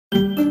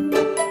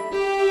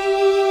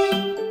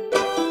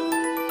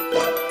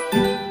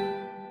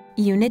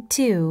Unit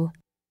 2.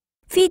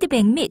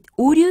 피드백 및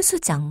오류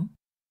수정.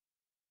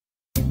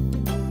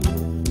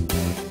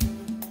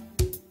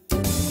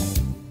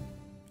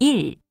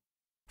 1.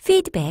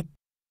 Feedback.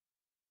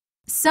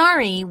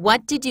 Sorry,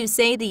 what did you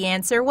say the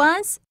answer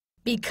was?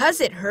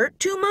 Because it hurt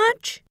too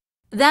much?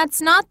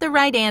 That's not the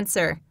right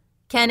answer.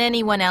 Can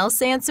anyone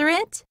else answer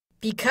it?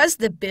 Because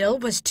the bill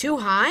was too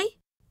high?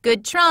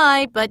 Good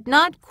try, but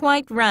not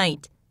quite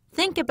right.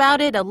 Think about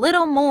it a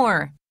little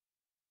more.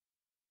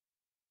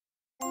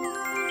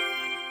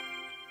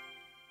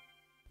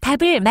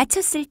 답을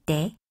맞췄을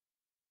때.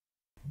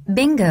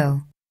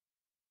 Bingo.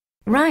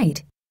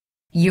 Right.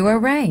 You are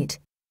right.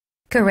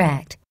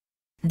 Correct.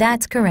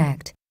 That's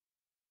correct.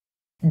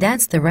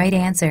 That's the right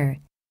answer.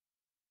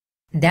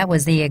 That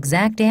was the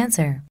exact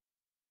answer.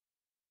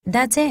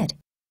 That's it.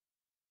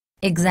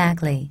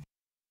 Exactly.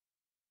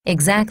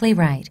 Exactly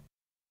right.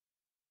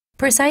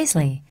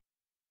 Precisely.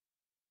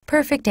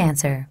 Perfect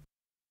answer.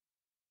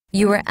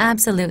 You were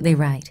absolutely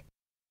right.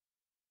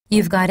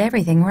 You've got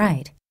everything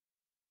right.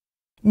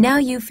 Now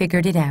you've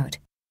figured it out.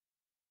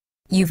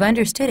 You've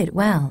understood it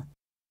well.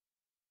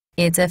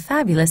 It's a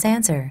fabulous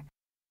answer.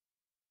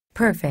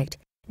 Perfect.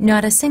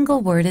 Not a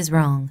single word is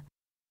wrong.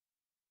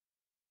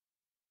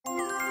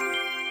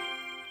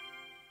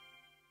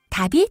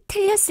 답이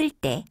틀렸을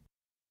때.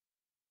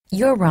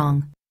 You're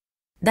wrong.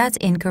 That's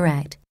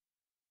incorrect.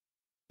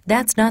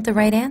 That's not the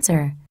right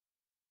answer.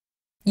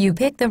 You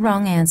picked the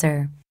wrong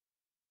answer.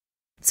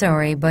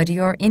 Sorry, but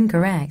you're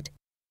incorrect.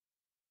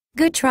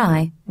 Good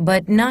try,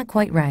 but not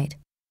quite right.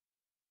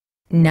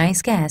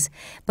 Nice guess,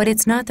 but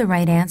it's not the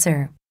right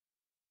answer.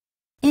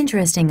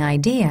 Interesting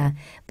idea,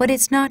 but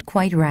it's not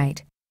quite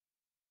right.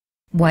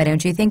 Why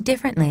don't you think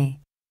differently?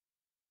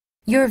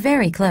 You're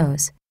very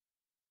close.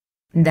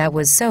 That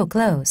was so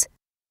close.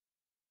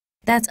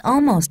 That's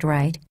almost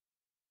right.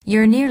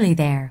 You're nearly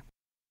there.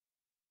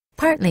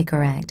 Partly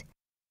correct.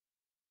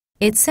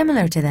 It's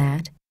similar to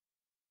that.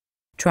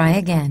 Try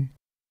again.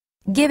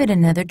 Give it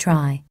another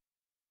try.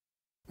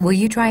 Will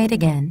you try it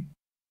again?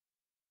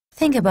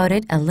 Think about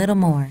it a little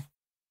more.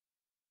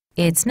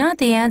 It's not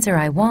the answer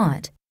I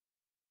want.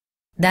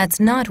 That's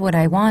not what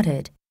I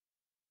wanted.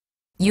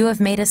 You have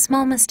made a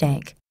small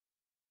mistake.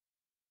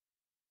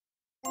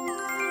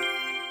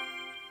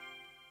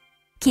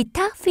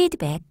 기타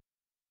피드백.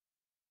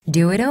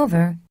 Do it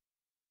over.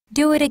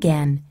 Do it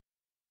again.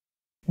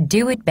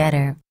 Do it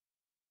better.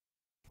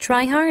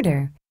 Try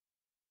harder.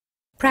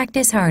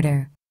 Practice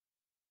harder.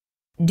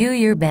 Do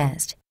your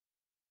best.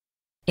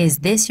 Is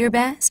this your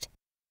best?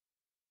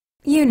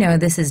 You know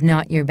this is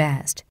not your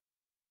best.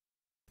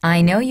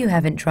 I know you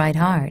haven't tried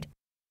hard.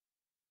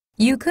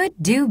 You could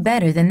do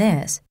better than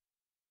this.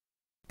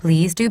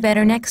 Please do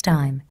better next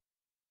time.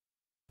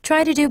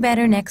 Try to do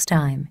better next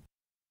time.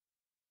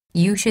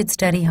 You should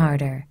study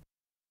harder.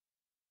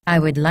 I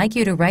would like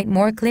you to write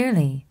more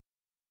clearly.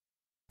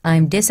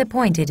 I'm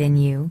disappointed in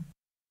you.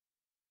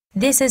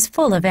 This is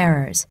full of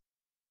errors.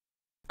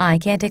 I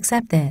can't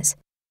accept this.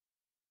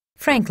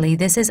 Frankly,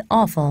 this is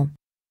awful.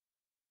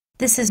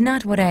 This is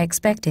not what I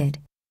expected.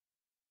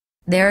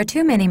 There are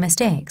too many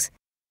mistakes.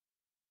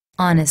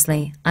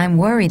 Honestly, I'm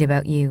worried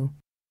about you.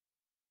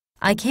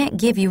 I can't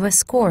give you a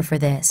score for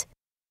this.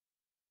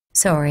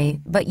 Sorry,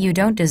 but you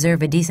don't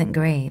deserve a decent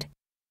grade.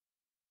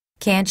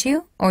 Can't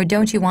you, or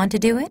don't you want to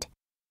do it?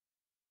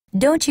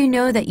 Don't you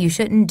know that you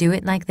shouldn't do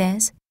it like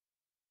this?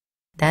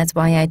 That's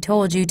why I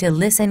told you to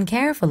listen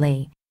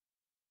carefully.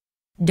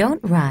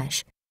 Don't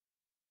rush.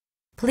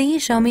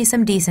 Please show me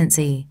some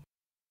decency.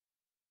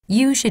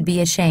 You should be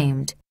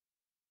ashamed.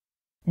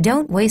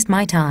 Don't waste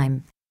my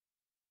time.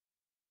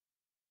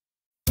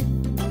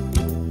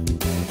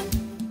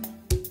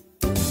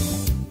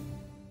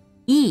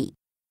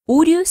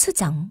 오류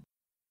수정.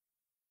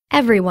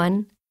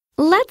 Everyone,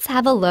 let's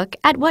have a look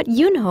at what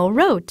Yunho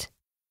wrote.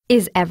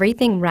 Is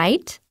everything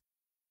right?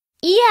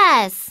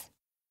 Yes.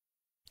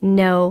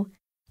 No,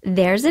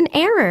 there's an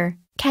error.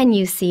 Can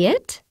you see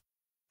it?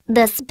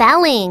 The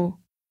spelling.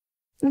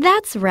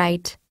 That's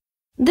right.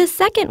 The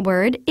second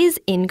word is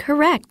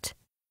incorrect.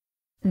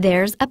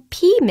 There's a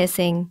P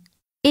missing.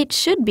 It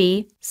should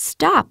be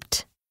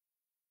stopped.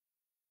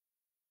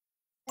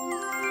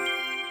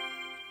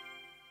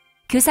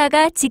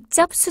 교사가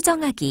직접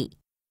수정하기.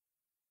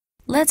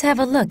 Let's have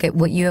a look at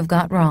what you have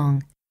got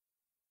wrong.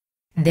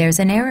 There's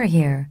an error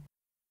here.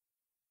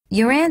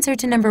 Your answer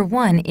to number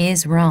 1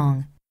 is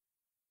wrong.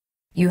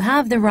 You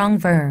have the wrong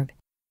verb.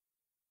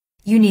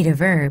 You need a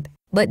verb,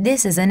 but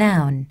this is a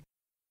noun.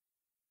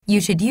 You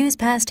should use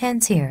past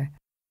tense here.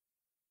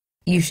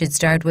 You should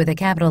start with a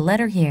capital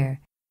letter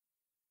here.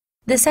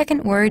 The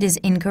second word is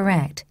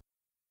incorrect.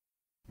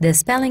 The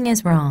spelling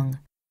is wrong.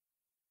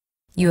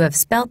 You have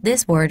spelt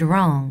this word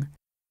wrong.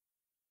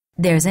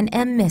 There's an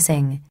M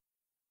missing.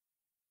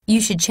 You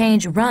should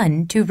change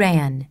run to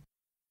ran.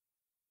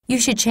 You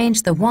should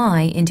change the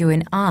Y into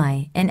an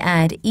I and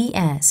add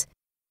ES.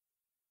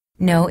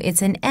 No,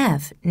 it's an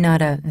F,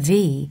 not a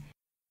V.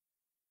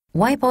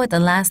 Wipe out the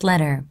last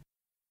letter.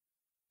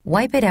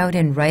 Wipe it out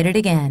and write it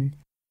again.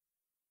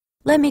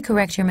 Let me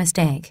correct your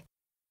mistake.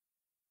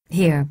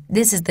 Here,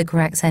 this is the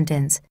correct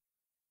sentence.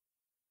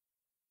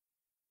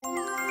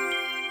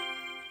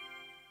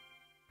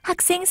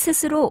 학생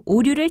스스로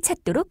오류를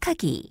찾도록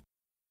하기.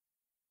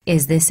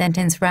 Is this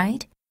sentence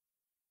right?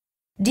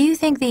 Do you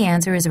think the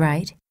answer is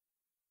right?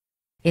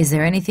 Is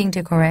there anything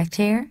to correct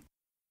here?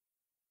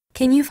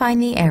 Can you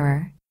find the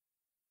error?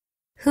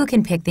 Who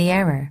can pick the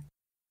error?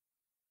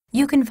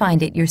 You can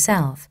find it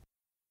yourself.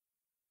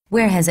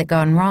 Where has it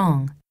gone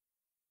wrong?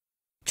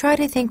 Try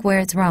to think where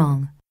it's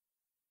wrong.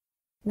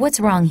 What's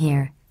wrong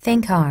here?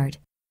 Think hard.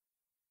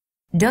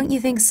 Don't you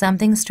think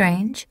something's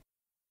strange?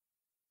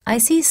 I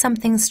see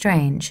something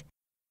strange.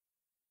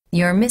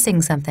 You're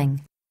missing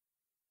something.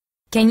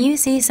 Can you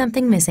see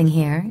something missing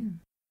here?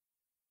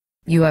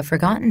 You have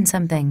forgotten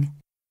something.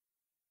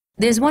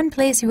 There's one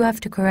place you have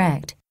to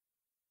correct.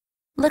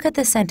 Look at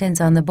the sentence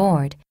on the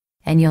board,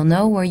 and you'll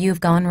know where you've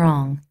gone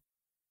wrong.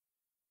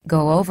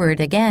 Go over it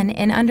again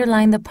and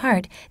underline the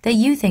part that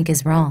you think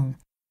is wrong.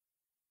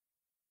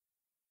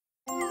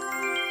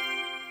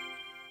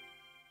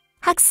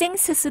 학생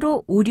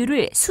스스로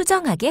오류를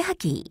수정하게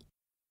하기.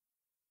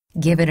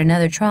 Give it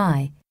another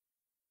try.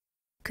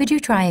 Could you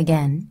try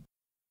again?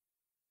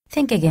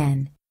 Think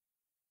again.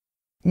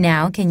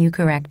 Now can you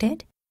correct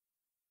it?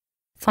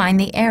 Find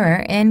the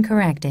error and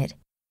correct it.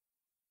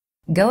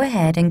 Go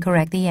ahead and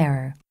correct the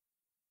error.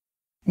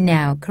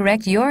 Now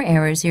correct your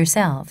errors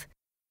yourself.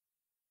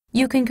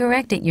 You can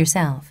correct it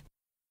yourself.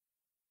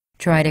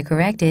 Try to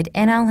correct it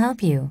and I'll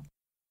help you.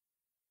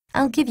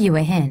 I'll give you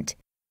a hint.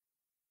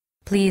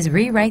 Please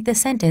rewrite the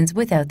sentence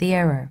without the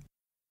error.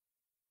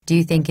 Do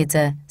you think it's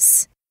a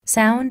S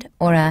sound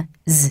or a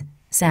Z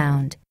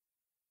sound?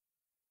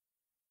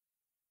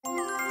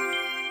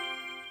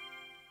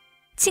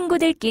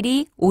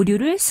 친구들끼리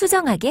오류를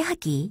수정하게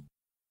하기.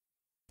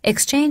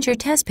 Exchange your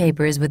test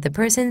papers with the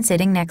person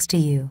sitting next to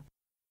you.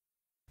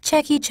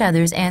 Check each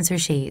other's answer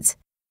sheets.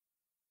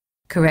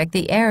 Correct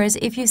the errors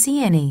if you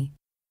see any.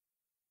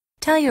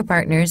 Tell your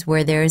partners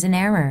where there is an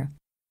error.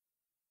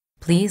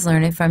 Please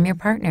learn it from your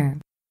partner.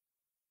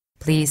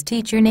 Please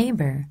teach your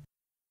neighbor.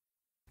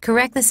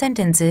 Correct the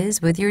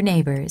sentences with your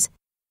neighbors.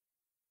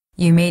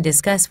 You may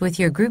discuss with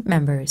your group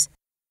members.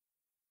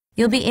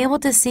 You'll be able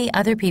to see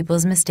other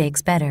people's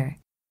mistakes better.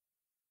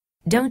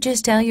 Don't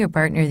just tell your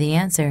partner the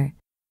answer.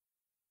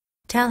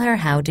 Tell her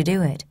how to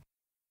do it.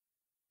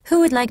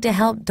 Who would like to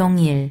help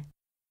Dong-il?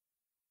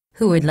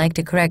 Who would like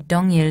to correct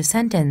Dong-il's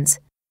sentence?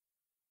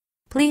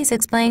 Please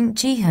explain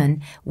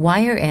Ji-hun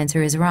why her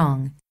answer is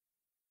wrong.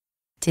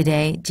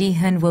 Today,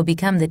 Ji-hun will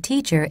become the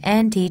teacher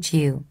and teach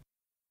you.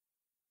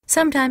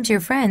 Sometimes your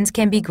friends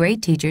can be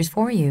great teachers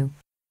for you.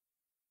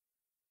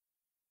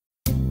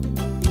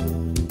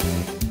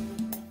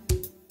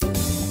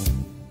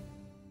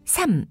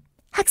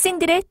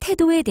 학생들의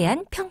태도에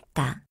대한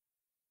평가.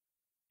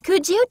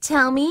 Could you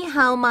tell me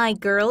how my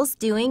girl's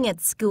doing at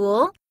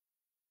school?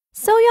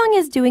 So-young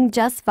is doing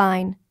just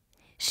fine.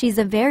 She's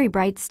a very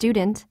bright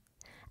student.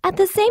 At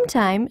the same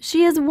time,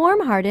 she is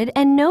warm-hearted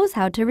and knows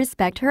how to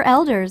respect her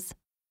elders.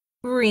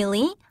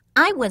 Really?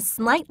 I was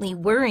slightly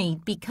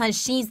worried because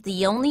she's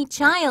the only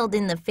child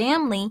in the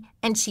family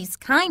and she's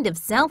kind of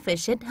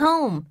selfish at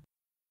home.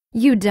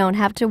 You don't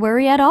have to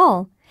worry at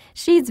all.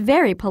 She's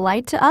very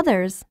polite to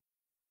others.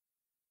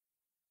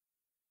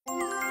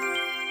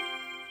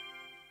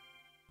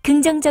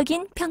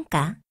 긍정적인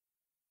평가.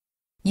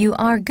 You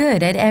are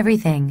good at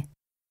everything.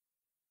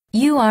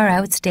 You are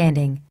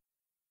outstanding.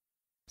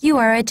 You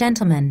are a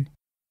gentleman.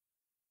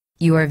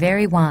 You are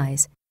very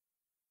wise.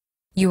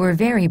 You are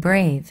very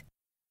brave.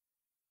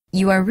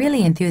 You are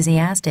really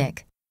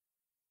enthusiastic.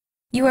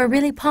 You are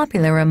really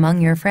popular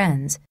among your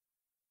friends.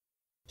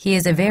 He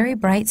is a very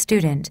bright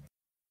student.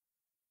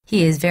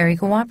 He is very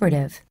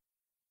cooperative.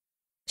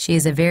 She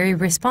is a very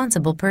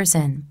responsible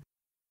person.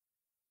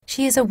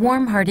 She is a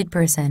warm-hearted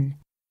person.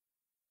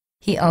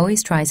 He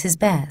always tries his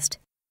best.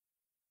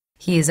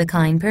 He is a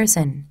kind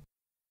person.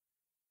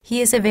 He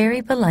is a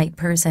very polite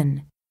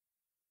person.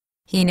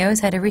 He knows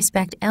how to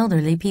respect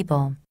elderly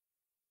people.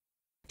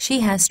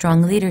 She has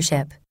strong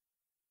leadership.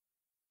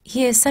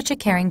 He is such a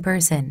caring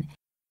person.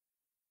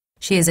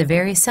 She is a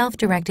very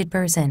self-directed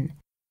person.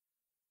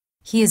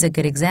 He is a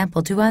good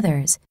example to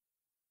others.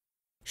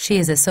 She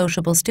is a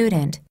sociable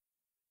student.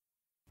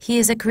 He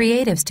is a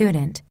creative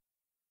student.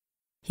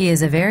 He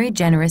is a very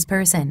generous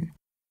person.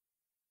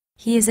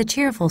 He is a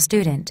cheerful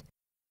student.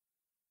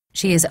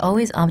 She is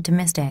always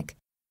optimistic.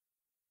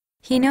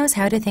 He knows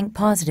how to think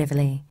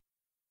positively.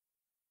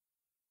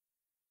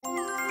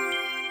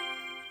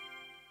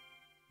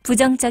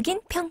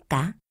 부정적인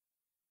평가.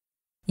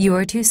 You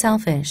are too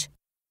selfish.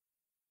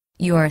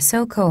 You are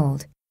so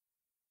cold.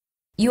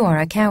 You are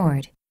a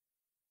coward.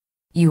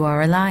 You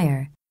are a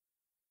liar.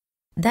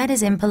 That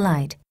is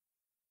impolite.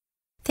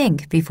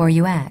 Think before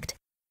you act.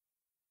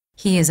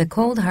 He is a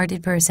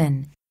cold-hearted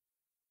person.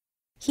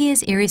 He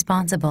is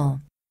irresponsible.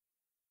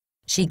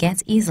 She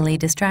gets easily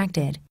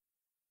distracted.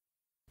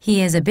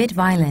 He is a bit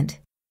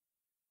violent.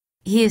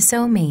 He is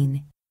so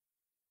mean.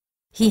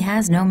 He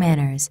has no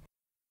manners.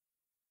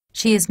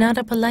 She is not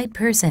a polite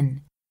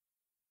person.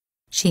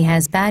 She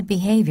has bad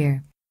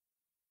behavior.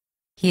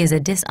 He is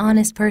a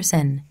dishonest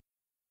person.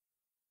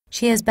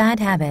 She has bad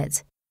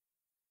habits.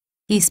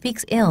 He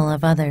speaks ill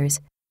of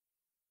others.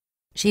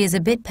 She is a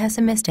bit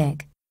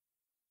pessimistic.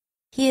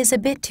 He is a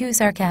bit too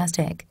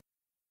sarcastic.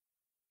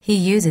 He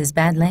uses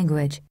bad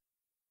language.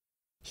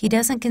 He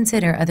doesn't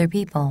consider other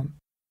people.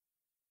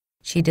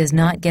 She does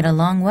not get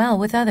along well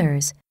with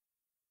others.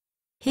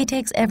 He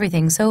takes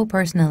everything so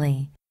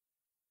personally.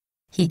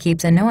 He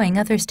keeps annoying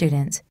other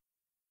students.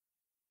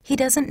 He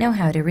doesn't know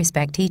how to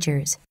respect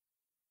teachers.